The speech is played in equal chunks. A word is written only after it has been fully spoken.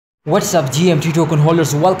What's up GMT token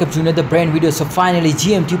holders, welcome to another brand video. So finally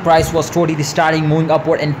GMT price was totally starting moving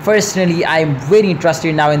upward, and personally I am very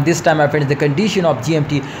interested now in this time, my friends, the condition of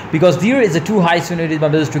GMT, because there is a too high scenario my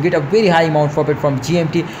brothers to get a very high amount profit from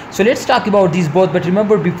GMT. So let's talk about these both, but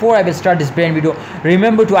remember, before I will start this brand video,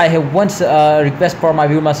 remember to I have one request for my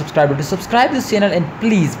viewer, my subscriber, to subscribe this channel and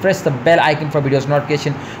please press the bell icon for videos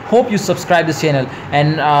notification. Hope you subscribe this channel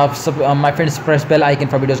and my friends, press bell icon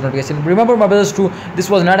for videos notification. Remember my brothers, too, this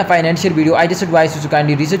was not a financial video. I just advise you to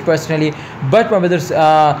kindly research personally. But my brothers,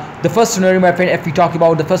 the first scenario, my friend, if we talk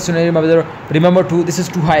about the first scenario, my brother, remember to this is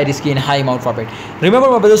too high risky and high amount profit. Remember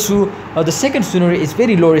my brothers, to the second scenario is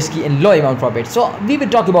very low risky and low amount profit. So we will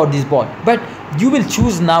talk about this both, but you will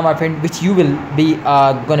choose now, my friend, which you will be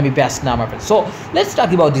gonna be best now, my friend. So let's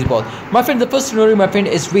talk about this both, my friend. The first scenario, my friend,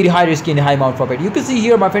 is very high risky and high amount profit. You can see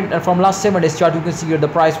here, my friend, from last 7 days chart, you can see here the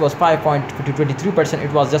price was 5.23%.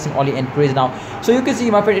 It was just an only increase now. So you can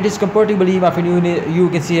see, my friend, it is comfortably, my friend, you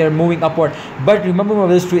can see here moving upward. But remember my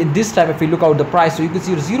brothers, in this time, if we look out the price, so you can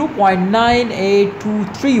see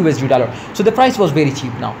 0.9823 USD dollar. So the price was very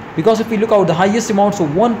cheap now, because if we look out the highest amount, so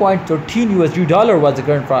 1.13 USD dollar was the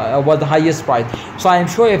current was the highest price. So I am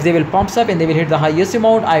sure if they will pump up and they will hit the highest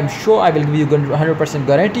amount, I am sure I will give you 100%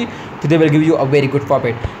 guarantee that they will give you a very good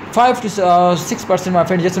profit. 5 to 6%, my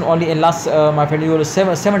friend, just only in last my friend, you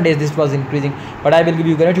 7 days this was increasing, but I will give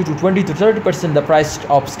you guarantee to 20 to 30% the price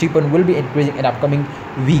of STEPN will be increasing in upcoming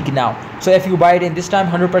week now. So if you buy it in this time,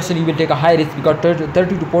 100% you will take a high risk, because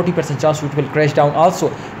 30 to 40% chance it will crash down,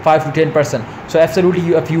 also 5 to 10%. So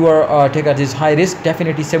absolutely, if you are take this high risk,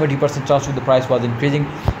 definitely 70% chance the price was increasing.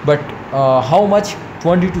 But how much?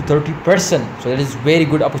 20 to 30%. So that is very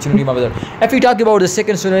good opportunity, my brother. If we talk about the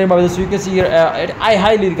second scenario, my brother, so you can see here, I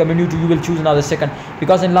highly recommend you will choose now the second,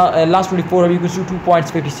 because in last 24 hours you can see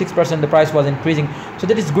 2.56% the price was increasing. So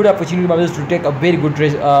that is good opportunity, my brother, to take a very good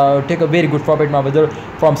profit, my brother,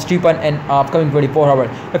 from STEPN and upcoming 24 hours.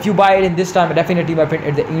 If you buy it in this time, definitely, my friend,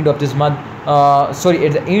 at the end of this month, at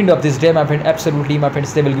the end of this day, my friend, absolutely, my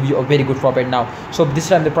friends, they will give you a very good profit now. So this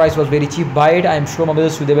time the price was very cheap. Buy it. I am sure, my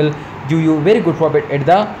brothers, so they will give you very good profit at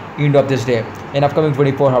the end of this day in upcoming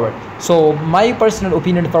 24 hours. So my personal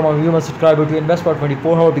opinion from a viewer subscriber, to invest for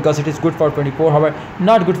 24 hours, because it is good for 24 hours,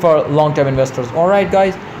 not good for long-term investors. All right,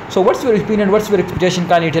 guys. So what's your opinion? What's your expectation?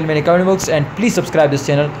 Kindly tell me in the comment box, and please subscribe this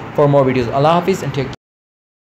channel for more videos. Allah Hafiz and take care.